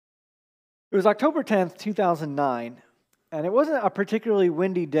It was October 10th, 2009, and it wasn't a particularly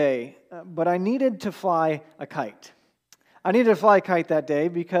windy day, but I needed to fly a kite. I needed to fly a kite that day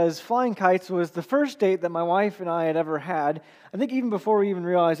because flying kites was the first date that my wife and I had ever had, I think even before we even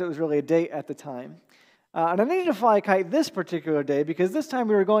realized it was really a date at the time. And I needed to fly a kite this particular day because this time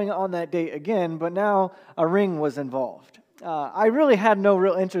we were going on that date again, but now a ring was involved. I really had no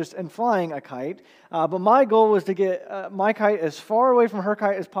real interest in flying a kite, but my goal was to get my kite as far away from her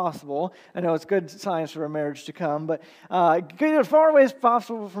kite as possible. I know it's good science for a marriage to come, but get it as far away as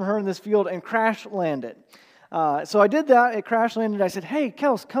possible from her in this field and crash land it. So I did that. It crash landed. I said, "Hey,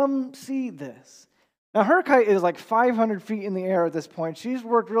 Kels, come see this." Now, her kite is like 500 feet in the air at this point. She's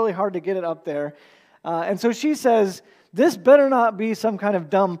worked really hard to get it up there. And so she says, "This better not be some kind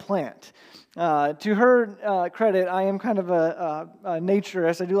of dumb plant." To her credit, I am kind of a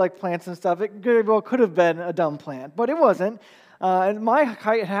naturist. I do like plants and stuff. It very well could have been a dumb plant, but it wasn't. And my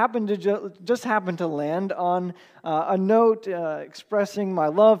kite happened to just happened to land on a note expressing my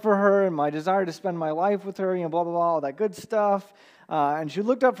love for her and my desire to spend my life with her, blah, blah, blah, all that good stuff. And she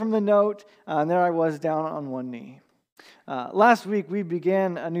looked up from the note, and there I was down on one knee. Last week, we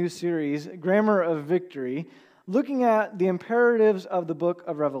began a new series, Grammar of Victory, looking at the imperatives of the book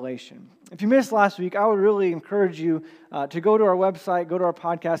of Revelation. If you missed last week, I would really encourage you to go to our website, go to our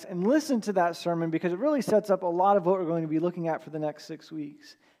podcast, and listen to that sermon because it really sets up a lot of what we're going to be looking at for the next 6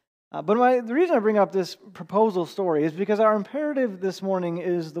 weeks. But the reason I bring up this proposal story is because our imperative this morning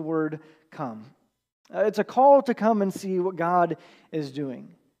is the word come. It's a call to come and see what God is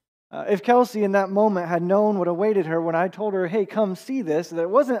doing. If Kelsey in that moment had known what awaited her when I told her, "Hey, come see this," that it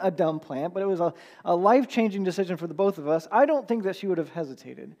wasn't a dumb plant, but it was a life-changing decision for the both of us, I don't think that she would have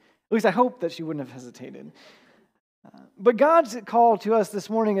hesitated. At least I hope that she wouldn't have hesitated. But God's call to us this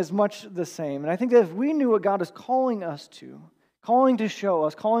morning is much the same. And I think that if we knew what God is calling us to, calling to show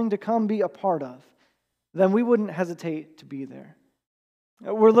us, calling to come be a part of, then we wouldn't hesitate to be there.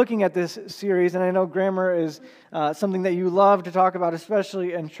 We're looking at this series, and I know grammar is something that you love to talk about,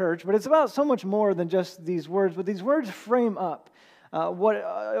 especially in church, but it's about so much more than just these words. But these words frame up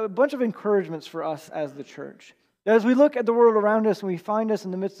a bunch of encouragements for us as the church. As we look at the world around us and we find us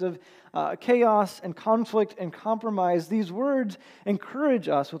in the midst of chaos and conflict and compromise, these words encourage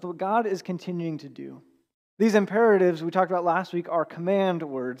us with what God is continuing to do. These imperatives we talked about last week are command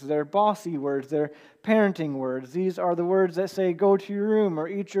words. They're bossy words. They're parenting words. These are the words that say, "Go to your room," or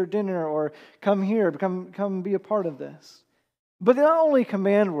 "Eat your dinner," or "Come here, come be a part of this." But they're not only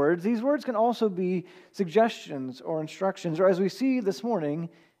command words. These words can also be suggestions or instructions, or as we see this morning,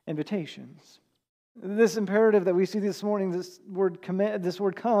 invitations. This imperative that we see this morning, this word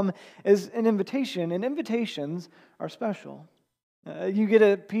 "come," is an invitation, and invitations are special. You get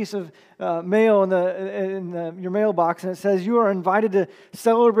a piece of mail in your mailbox, and it says you are invited to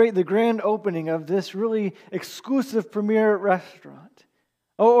celebrate the grand opening of this really exclusive premier restaurant.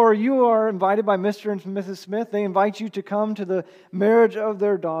 Or you are invited by Mr. and Mrs. Smith. They invite you to come to the marriage of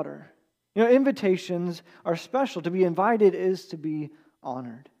their daughter. Invitations are special. To be invited is to be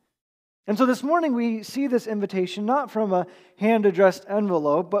honored. And so this morning we see this invitation not from a hand-addressed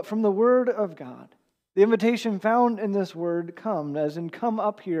envelope, but from the Word of God. The invitation found in this word, "come," as in "come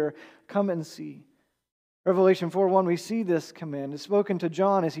up here, come and see." Revelation 4:1, we see this command. It's spoken to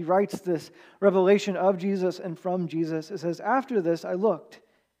John as he writes this revelation of Jesus and from Jesus. It says, "After this I looked,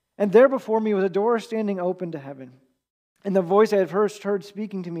 and there before me was a door standing open to heaven. And the voice I had first heard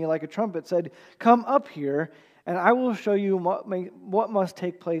speaking to me like a trumpet said, 'Come up here, and I will show you what must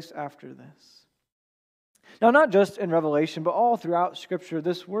take place after this.'" Now, not just in Revelation, but all throughout Scripture,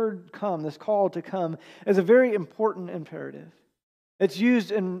 this word "come," this call to come, is a very important imperative. It's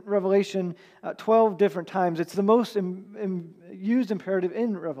used in Revelation 12 different times. It's the most used imperative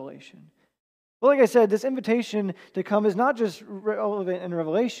in Revelation. Well, like I said, this invitation to come is not just relevant in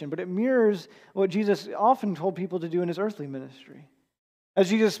Revelation, but it mirrors what Jesus often told people to do in his earthly ministry. As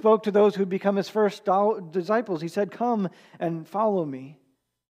Jesus spoke to those who had become his first disciples, he said, "Come and follow me."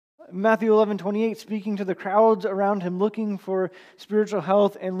 Matthew 11:28, speaking to the crowds around him, looking for spiritual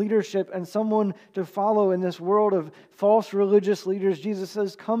health and leadership and someone to follow in this world of false religious leaders, Jesus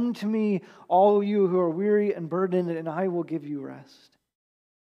says, "Come to me, all you who are weary and burdened, and I will give you rest."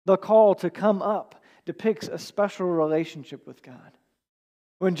 The call to come up depicts a special relationship with God.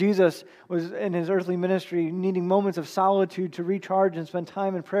 When Jesus was in his earthly ministry, needing moments of solitude to recharge and spend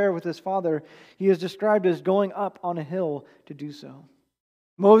time in prayer with his Father, he is described as going up on a hill to do so.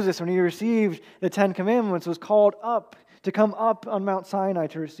 Moses, when he received the 10 Commandments, was called up to come up on Mount Sinai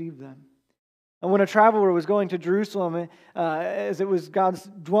to receive them. And when a traveler was going to Jerusalem, as it was God's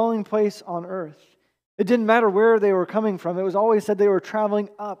dwelling place on earth, it didn't matter where they were coming from. It was always said they were traveling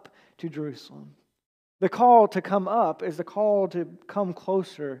up to Jerusalem. The call to come up is the call to come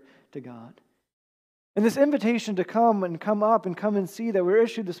closer to God. And this invitation to come and come up and come and see that we're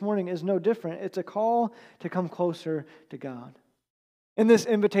issued this morning is no different. It's a call to come closer to God. In this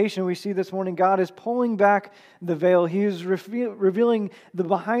invitation we see this morning, God is pulling back the veil. He is revealing the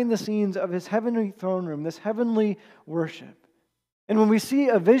behind the scenes of His heavenly throne room, this heavenly worship. And when we see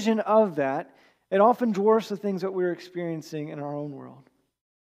a vision of that, it often dwarfs the things that we're experiencing in our own world.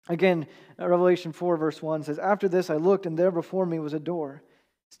 Again, Revelation 4 verse 1 says, "After this I looked, and there before me was a door,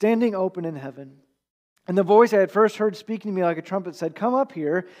 standing open in heaven. And the voice I had first heard speaking to me like a trumpet said, 'Come up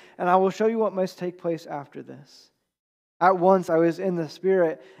here, and I will show you what must take place after this.' At once I was in the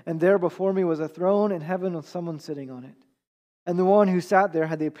Spirit, and there before me was a throne in heaven with someone sitting on it. And the one who sat there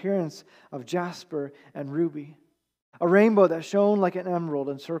had the appearance of jasper and ruby. A rainbow that shone like an emerald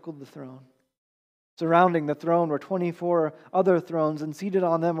encircled the throne. Surrounding the throne were 24 other thrones, and seated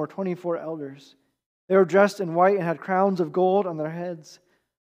on them were 24 elders. They were dressed in white and had crowns of gold on their heads.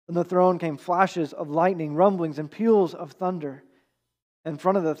 From the throne came flashes of lightning, rumblings, and peals of thunder. In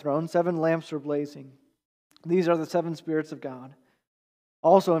front of the throne, 7 lamps were blazing. These are the 7 spirits of God.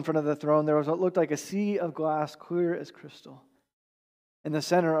 Also in front of the throne, there was what looked like a sea of glass, clear as crystal. In the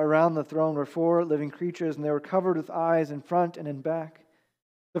center, around the throne, were 4 living creatures, and they were covered with eyes in front and in back.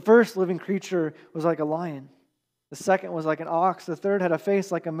 The first living creature was like a lion. The second was like an ox. The third had a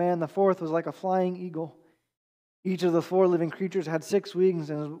face like a man. The fourth was like a flying eagle. Each of the 4 living creatures had 6 wings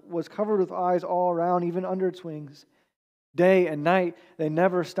and was covered with eyes all around, even under its wings. Day and night, they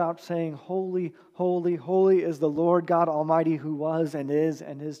never stopped saying, 'Holy, holy, holy is the Lord God Almighty, who was and is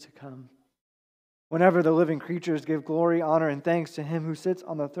to come.' Whenever the living creatures give glory, honor, and thanks to Him who sits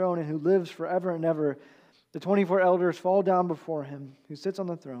on the throne and who lives forever and ever, the 24 elders fall down before Him who sits on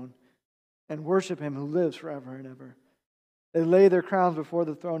the throne and worship Him who lives forever and ever. They lay their crowns before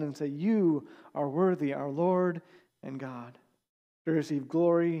the throne and say, 'You are worthy, our Lord and God, to receive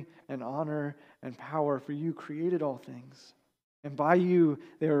glory and honor and power, for you created all things, and by you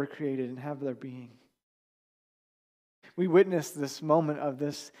they were created and have their being.'" We witness this moment of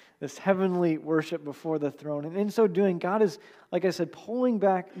this heavenly worship before the throne. And in so doing, God is, like I said, pulling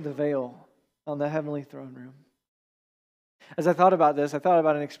back the veil on the heavenly throne room. As I thought about this, I thought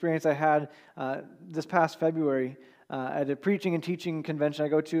about an experience I had this past February at a preaching and teaching convention I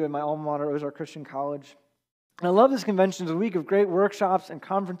go to at my alma mater, Ozark Christian College. And I love this convention. It's a week of great workshops and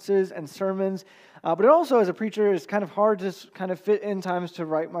conferences and sermons. But it also, as a preacher, is kind of hard to kind of fit in times to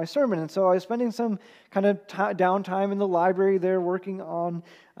write my sermon. And so I was spending some kind of downtime in the library there working on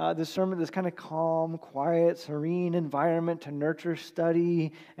this sermon, this kind of calm, quiet, serene environment to nurture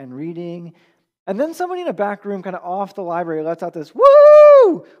study and reading. And then somebody in a back room kind of off the library lets out this, "Woo!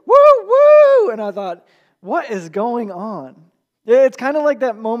 Woo! Woo!" And I thought, what is going on? It's kind of like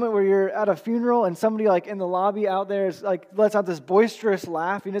that moment where you're at a funeral and somebody like in the lobby out there is like lets out this boisterous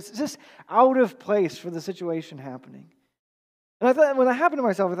laugh. And it's just out of place for the situation happening. And I thought, when that happened to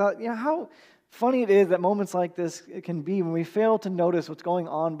myself, I thought, how funny it is that moments like this can be when we fail to notice what's going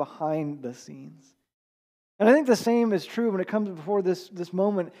on behind the scenes. And I think the same is true when it comes before this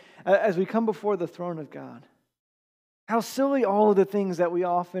moment as we come before the throne of God. How silly all of the things that we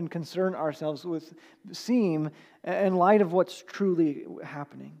often concern ourselves with seem in light of what's truly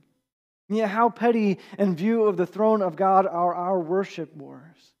happening. Yeah, how petty in view of the throne of God are our worship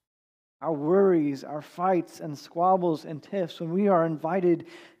wars, our worries, our fights and squabbles and tiffs when we are invited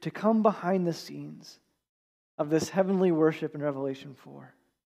to come behind the scenes of this heavenly worship in Revelation 4.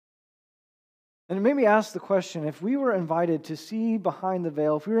 And it made me ask the question, if we were invited to see behind the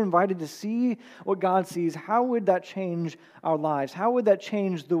veil, if we were invited to see what God sees, how would that change our lives? How would that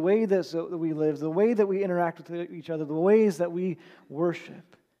change the way that we live, the way that we interact with each other, the ways that we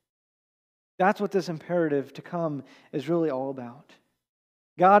worship? That's what this imperative to come is really all about.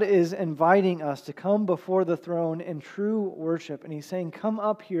 God is inviting us to come before the throne in true worship, and He's saying, come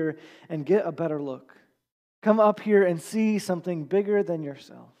up here and get a better look. Come up here and see something bigger than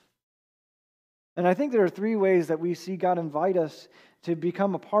yourself. And I think there are 3 ways that we see God invite us to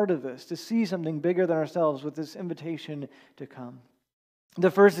become a part of this, to see something bigger than ourselves with this invitation to come.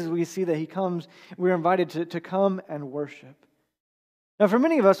 The first is we see that we're invited to come and worship. Now, for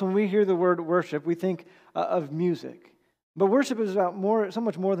many of us, when we hear the word worship, we think of music. But worship is about so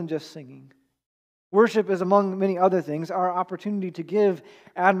much more than just singing. Worship is, among many other things, our opportunity to give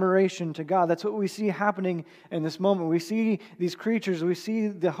admiration to God. That's what we see happening in this moment. We see these creatures, we see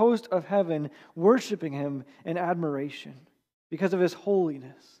the host of heaven worshiping Him in admiration because of His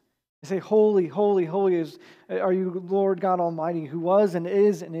holiness. They say, "Holy, holy, holy are you, Lord God Almighty, who was and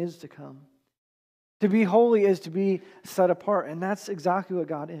is to come." To be holy is to be set apart, and that's exactly what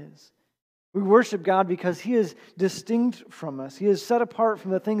God is. We worship God because He is distinct from us. He is set apart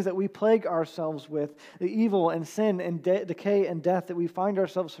from the things that we plague ourselves with, the evil and sin and decay and death that we find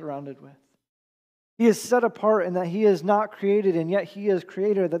ourselves surrounded with. He is set apart in that He is not created, and yet He is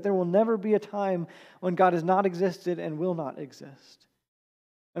creator, that there will never be a time when God has not existed and will not exist.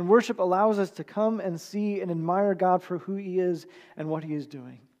 And worship allows us to come and see and admire God for who He is and what He is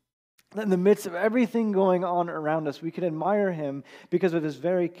doing. In the midst of everything going on around us, we can admire Him because of His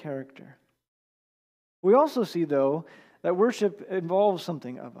very character. We also see, though, that worship involves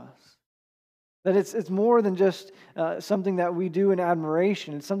something of us. That it's more than just something that we do in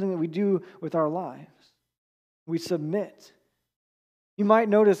admiration. It's something that we do with our lives. We submit. You might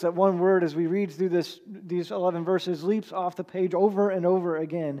notice that one word as we read through these 11 verses leaps off the page over and over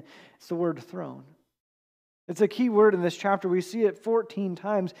again. It's the word throne. It's a key word in this chapter. We see it 14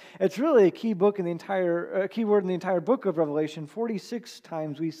 times. It's really a key word in the entire book of Revelation. 46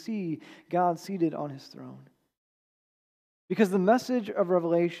 times we see God seated on His throne. Because the message of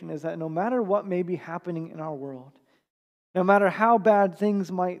Revelation is that no matter what may be happening in our world, no matter how bad things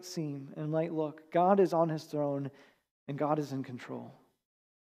might seem and might look, God is on His throne and God is in control.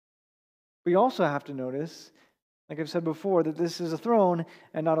 We also have to notice, like I've said before, that this is a throne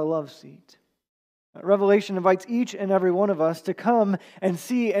and not a love seat. Revelation invites each and every one of us to come and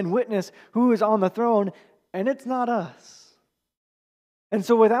see and witness who is on the throne, and it's not us. And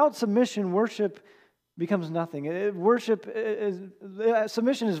so without submission, worship becomes nothing.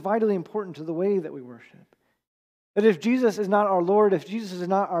 Submission is vitally important to the way that we worship. That if Jesus is not our Lord, if Jesus is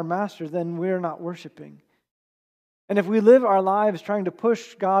not our Master, then we're not worshiping. And if we live our lives trying to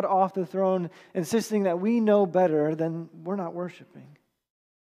push God off the throne, insisting that we know better, then we're not worshiping.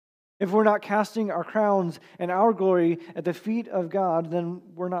 If we're not casting our crowns and our glory at the feet of God, then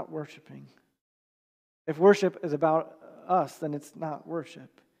we're not worshiping. If worship is about us, then it's not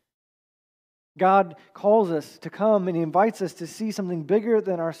worship. God calls us to come and He invites us to see something bigger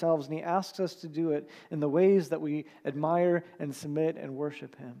than ourselves, and He asks us to do it in the ways that we admire and submit and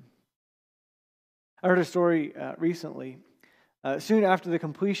worship Him. I heard a story recently. Soon after the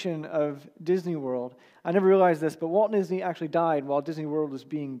completion of Disney World, I never realized this, but Walt Disney actually died while Disney World was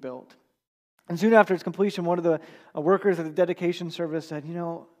being built. And soon after its completion, one of the workers at the dedication service said,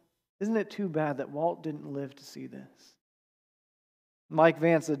 isn't it too bad that Walt didn't live to see this? Mike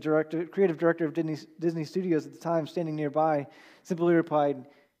Vance, the creative director of Disney Studios at the time, standing nearby, simply replied,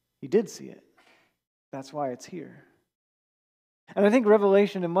 he did see it. That's why it's here. And I think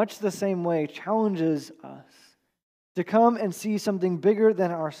Revelation, in much the same way, challenges us to come and see something bigger than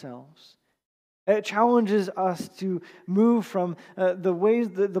ourselves. It challenges us to move from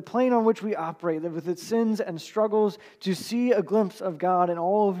the plane on which we operate, with its sins and struggles, to see a glimpse of God in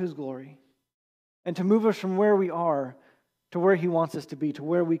all of His glory, and to move us from where we are to where He wants us to be, to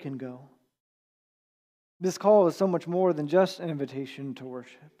where we can go. This call is so much more than just an invitation to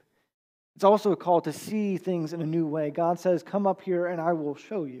worship. It's also a call to see things in a new way. God says, come up here and I will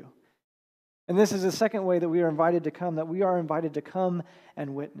show you. And this is the second way that we are invited to come, that we are invited to come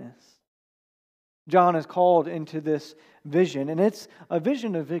and witness. John is called into this vision, and it's a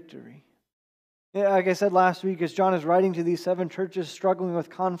vision of victory. Like I said last week, as John is writing to these 7 churches struggling with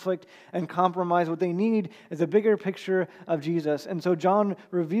conflict and compromise, what they need is a bigger picture of Jesus. And so John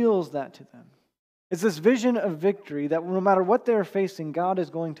reveals that to them. It's this vision of victory that no matter what they're facing, God is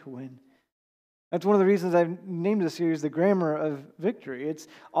going to win. That's one of the reasons I've named this series The Grammar of Victory. It's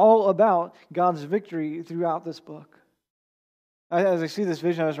all about God's victory throughout this book. As I see this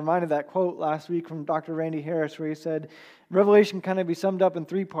vision, I was reminded of that quote last week from Dr. Randy Harris where he said, Revelation can kind of be summed up in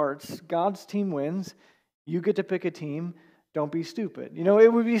 3 parts. God's team wins. You get to pick a team. Don't be stupid.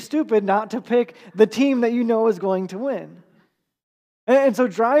 It would be stupid not to pick the team that you know is going to win. And so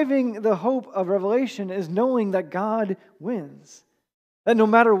driving the hope of Revelation is knowing that God wins. That no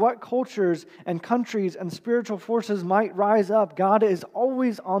matter what cultures and countries and spiritual forces might rise up, God is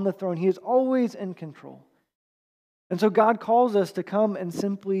always on the throne. He is always in control. And so God calls us to come and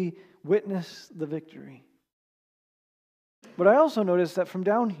simply witness the victory. But I also notice that from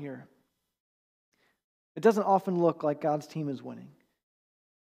down here, it doesn't often look like God's team is winning.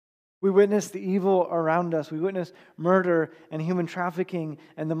 We witness the evil around us. We witness murder and human trafficking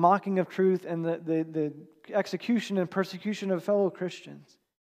and the mocking of truth and the execution and persecution of fellow Christians.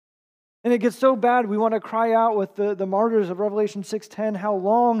 And it gets so bad, we want to cry out with the martyrs of Revelation 6:10, how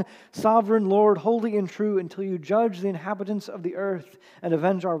long, sovereign Lord, holy and true, until you judge the inhabitants of the earth and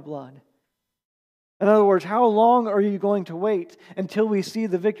avenge our blood? In other words, how long are you going to wait until we see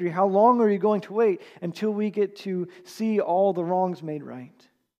the victory? How long are you going to wait until we get to see all the wrongs made right?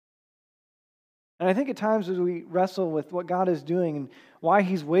 And I think at times as we wrestle with what God is doing and why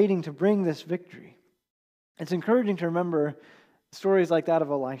He's waiting to bring this victory, it's encouraging to remember stories like that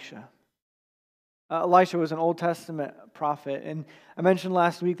of Elisha. Elisha was an Old Testament prophet, and I mentioned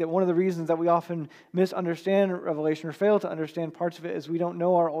last week that one of the reasons that we often misunderstand Revelation or fail to understand parts of it is we don't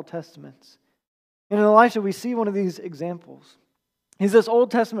know our Old Testaments. And in Elisha, we see one of these examples. He's this Old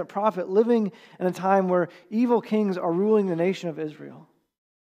Testament prophet living in a time where evil kings are ruling the nation of Israel,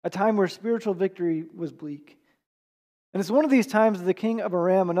 a time where spiritual victory was bleak. And it's one of these times that the king of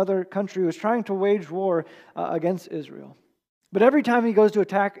Aram, another country, was trying to wage war against Israel. But every time he goes to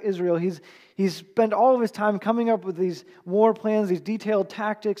attack Israel, he's spent all of his time coming up with these war plans, these detailed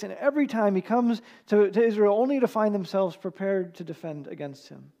tactics, and every time he comes to Israel only to find themselves prepared to defend against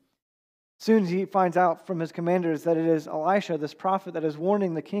him. Soon he finds out from his commanders that it is Elisha, this prophet, that is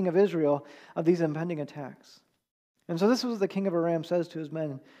warning the king of Israel of these impending attacks. And so this is what the king of Aram says to his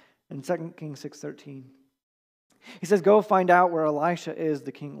men in 2 Kings 6:13. He says, "Go find out where Elisha is,"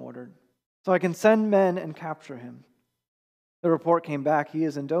 the king ordered, "so I can send men and capture him." The report came back, "He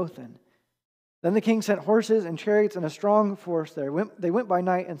is in Dothan." Then the king sent horses and chariots and a strong force there. They went by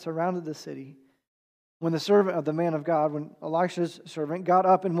night and surrounded the city. When the servant of the man of God, when Elisha's servant, got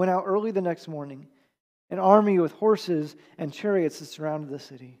up and went out early the next morning, an army with horses and chariots surrounded the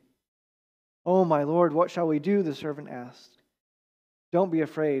city. "Oh, my Lord, what shall we do?" the servant asked. "Don't be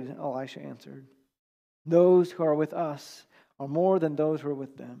afraid," Elisha answered. "Those who are with us are more than those who are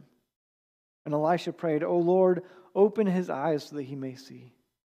with them." And Elisha prayed, "O Lord, open his eyes so that he may see."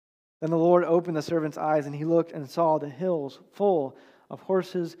 Then the Lord opened the servant's eyes, and he looked and saw the hills full of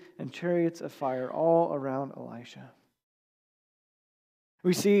horses and chariots of fire all around Elisha.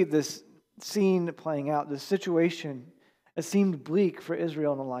 We see this scene playing out, this situation. It seemed bleak for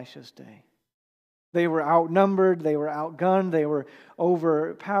Israel in Elisha's day. They were outnumbered, they were outgunned, they were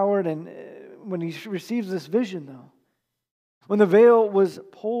overpowered. And when he receives this vision, though, when the veil was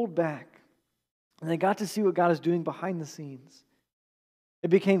pulled back and they got to see what God is doing behind the scenes, it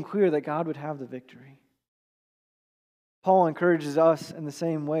became clear that God would have the victory. Paul encourages us in the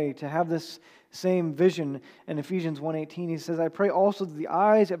same way to have this same vision in Ephesians 1:18. He says, "I pray also that the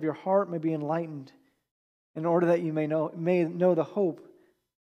eyes of your heart may be enlightened, in order that you may know the hope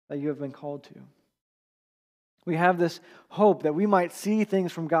that you have been called to." We have this hope that we might see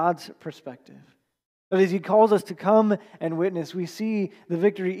things from God's perspective. That as He calls us to come and witness, we see the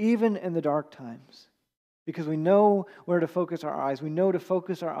victory even in the dark times. Because we know where to focus our eyes. We know to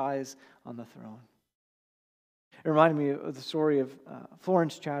focus our eyes on the throne. It reminded me of the story of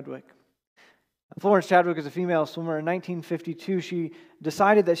Florence Chadwick. Florence Chadwick is a female swimmer. In 1952, she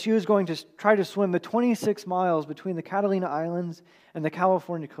decided that she was going to try to swim the 26 miles between the Catalina Islands and the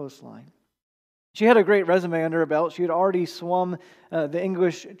California coastline. She had a great resume under her belt. She had already swum the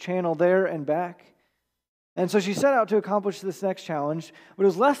English Channel there and back. And so she set out to accomplish this next challenge, but it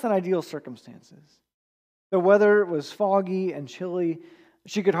was less than ideal circumstances. The weather was foggy and chilly.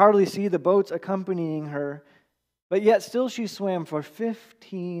 She could hardly see the boats accompanying her, but yet still she swam for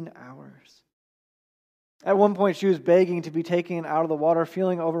 15 hours. At one point, she was begging to be taken out of the water,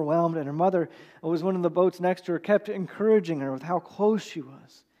 feeling overwhelmed, and her mother, who was one of the boats next to her, kept encouraging her with how close she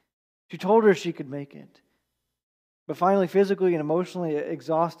was. She told her she could make it. But finally, physically and emotionally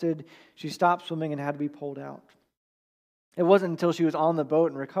exhausted, she stopped swimming and had to be pulled out. It wasn't until she was on the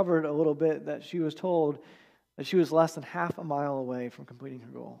boat and recovered a little bit that she was told that she was less than half a mile away from completing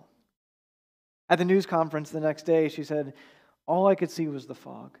her goal. At the news conference the next day, she said, "All I could see was the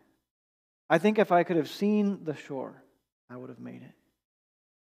fog. I think if I could have seen the shore, I would have made it."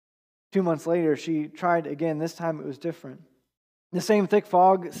 2 months later, she tried again. This time it was different. The same thick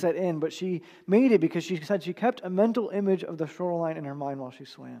fog set in, but she made it because she said she kept a mental image of the shoreline in her mind while she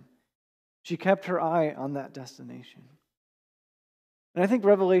swam. She kept her eye on that destination. And I think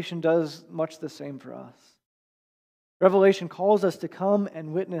Revelation does much the same for us. Revelation calls us to come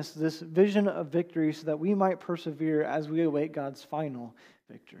and witness this vision of victory so that we might persevere as we await God's final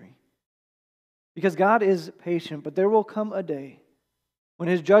victory. Because God is patient, but there will come a day when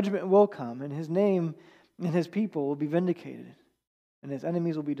His judgment will come and His name and His people will be vindicated and His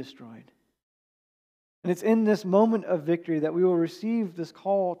enemies will be destroyed. And it's in this moment of victory that we will receive this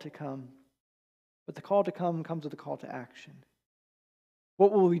call to come. But the call to come comes with a call to action.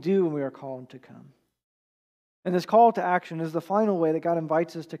 What will we do when we are called to come? And this call to action is the final way that God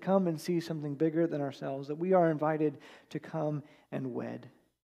invites us to come and see something bigger than ourselves, that we are invited to come and wed.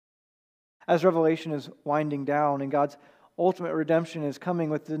 As Revelation is winding down and God's ultimate redemption is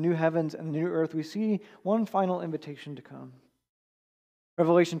coming with the new heavens and the new earth, we see one final invitation to come.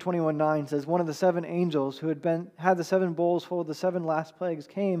 Revelation 21:9 says, "One of the 7 angels who had the 7 bowls full of the 7 last plagues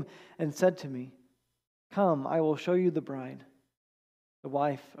came and said to me, Come, I will show you the bride, the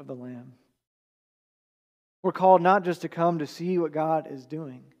wife of the Lamb. We're called not just to come to see what God is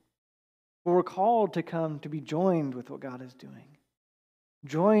doing, but we're called to come to be joined with what God is doing.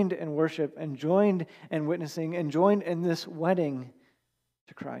 Joined in worship and joined in witnessing and joined in this wedding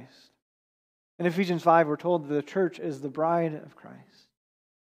to Christ. In Ephesians 5, we're told that the church is the bride of Christ,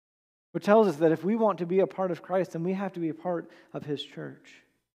 which tells us that if we want to be a part of Christ, then we have to be a part of His church.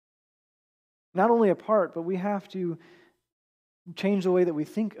 Not only a part, but we have to change the way that we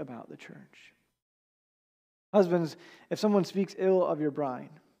think about the church. Husbands, if someone speaks ill of your bride,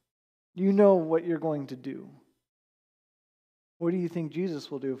 you know what you're going to do. What do you think Jesus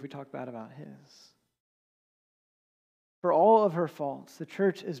will do if we talk bad about His? For all of her faults, the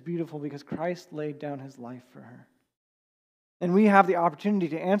church is beautiful because Christ laid down His life for her. And we have the opportunity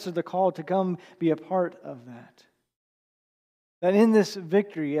to answer the call to come be a part of that. That in this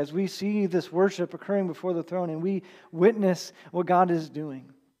victory, as we see this worship occurring before the throne and we witness what God is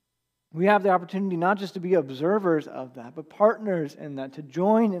doing, we have the opportunity not just to be observers of that, but partners in that, to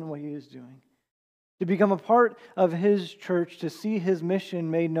join in what He is doing, to become a part of His church, to see His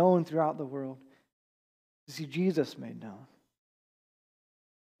mission made known throughout the world, to see Jesus made known.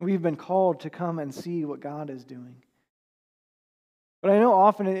 We've been called to come and see what God is doing. But I know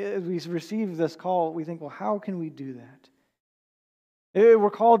often as we receive this call, we think, well, how can we do that? We're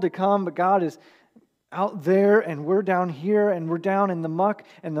called to come, but God is out there and we're down here and we're down in the muck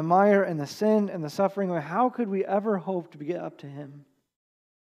and the mire and the sin and the suffering. How could we ever hope to get up to Him?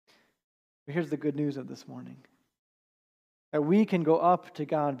 But here's the good news of this morning. That we can go up to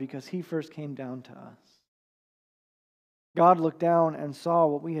God because He first came down to us. God looked down and saw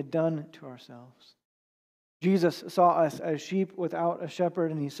what we had done to ourselves. Jesus saw us as sheep without a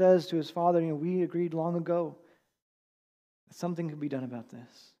shepherd, and He says to His Father, we agreed long ago that something could be done about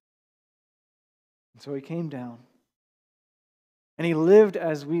this. And so He came down. And He lived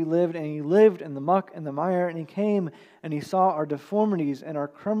as we lived, and He lived in the muck and the mire, and He came and He saw our deformities and our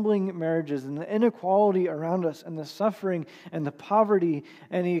crumbling marriages and the inequality around us and the suffering and the poverty,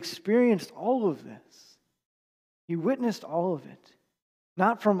 and He experienced all of this. He witnessed all of it,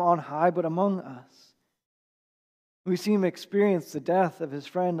 not from on high, but among us. We see Him experience the death of His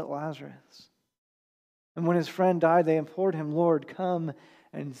friend Lazarus. And when his friend died, they implored Him, Lord, come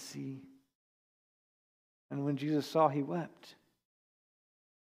and see. And when Jesus saw, He wept,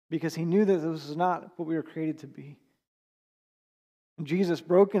 because He knew that this was not what we were created to be. And Jesus,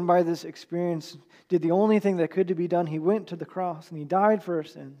 broken by this experience, did the only thing that could be done. He went to the cross and He died for our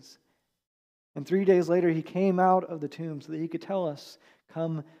sins. And 3 days later, He came out of the tomb so that He could tell us,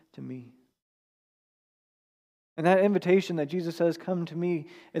 come to me. And that invitation that Jesus says, come to me,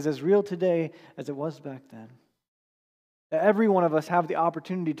 is as real today as it was back then. That every one of us have the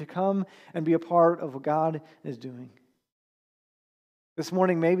opportunity to come and be a part of what God is doing. This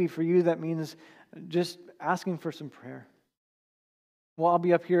morning, maybe for you, that means just asking for some prayer. Well, I'll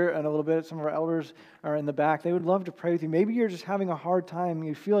be up here in a little bit. Some of our elders are in the back. They would love to pray with you. Maybe you're just having a hard time.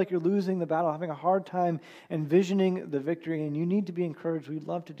 You feel like you're losing the battle, having a hard time envisioning the victory, and you need to be encouraged. We'd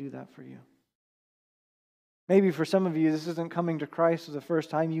love to do that for you. Maybe for some of you, this isn't coming to Christ for the first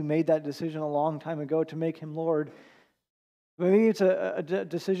time. You made that decision a long time ago to make Him Lord. Maybe it's a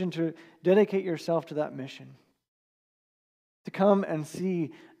decision to dedicate yourself to that mission, to come and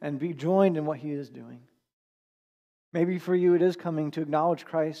see and be joined in what He is doing. Maybe for you it is coming to acknowledge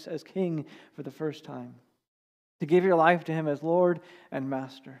Christ as King for the first time, to give your life to Him as Lord and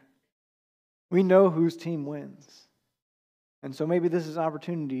Master. We know whose team wins. And so maybe this is an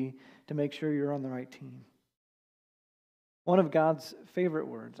opportunity to make sure you're on the right team. One of God's favorite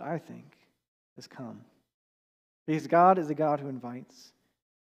words, I think, is come. Because God is a God who invites.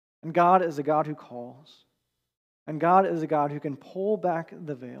 And God is a God who calls. And God is a God who can pull back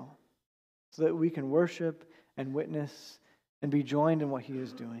the veil so that we can worship and witness and be joined in what He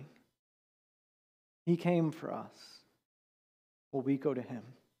is doing. He came for us. Will we go to Him?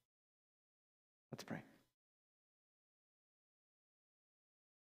 Let's pray.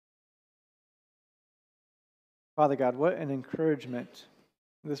 Father God, what an encouragement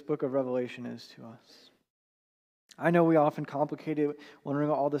this book of Revelation is to us. I know we often complicate it, wondering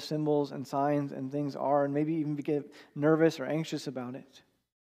what all the symbols and signs and things are, and maybe even get nervous or anxious about it.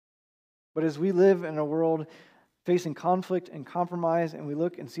 But as we live in a world facing conflict and compromise, and we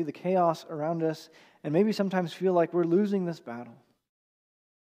look and see the chaos around us, and maybe sometimes feel like we're losing this battle,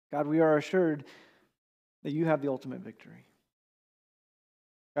 God, we are assured that You have the ultimate victory.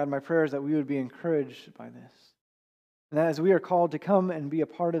 God, my prayer is that we would be encouraged by this. And that as we are called to come and be a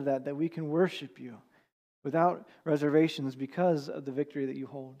part of that, that we can worship You without reservations because of the victory that You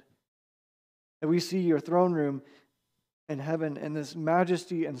hold. that we see your throne room in heaven and this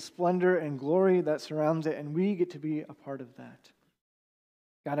majesty and splendor and glory that surrounds it, and we get to be a part of that.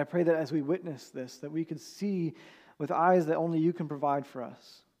 God, I pray that as we witness this, that we could see with eyes that only you can provide for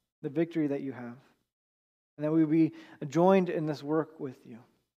us the victory that you have, and that we would be joined in this work with you,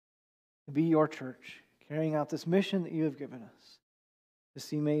 to be your church, carrying out this mission that you have given us, to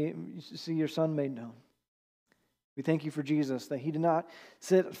see your Son made known. We thank you for Jesus, that he did not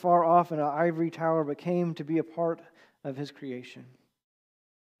sit far off in an ivory tower, but came to be a part of his creation.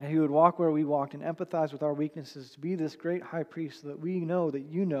 And he would walk where we walked and empathize with our weaknesses to be this great high priest so that we know that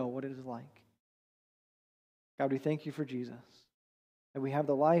you know what it is like. God, we thank you for Jesus, that we have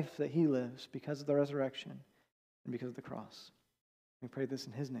the life that he lives because of the resurrection and because of the cross. We pray this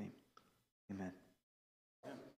in his name. Amen.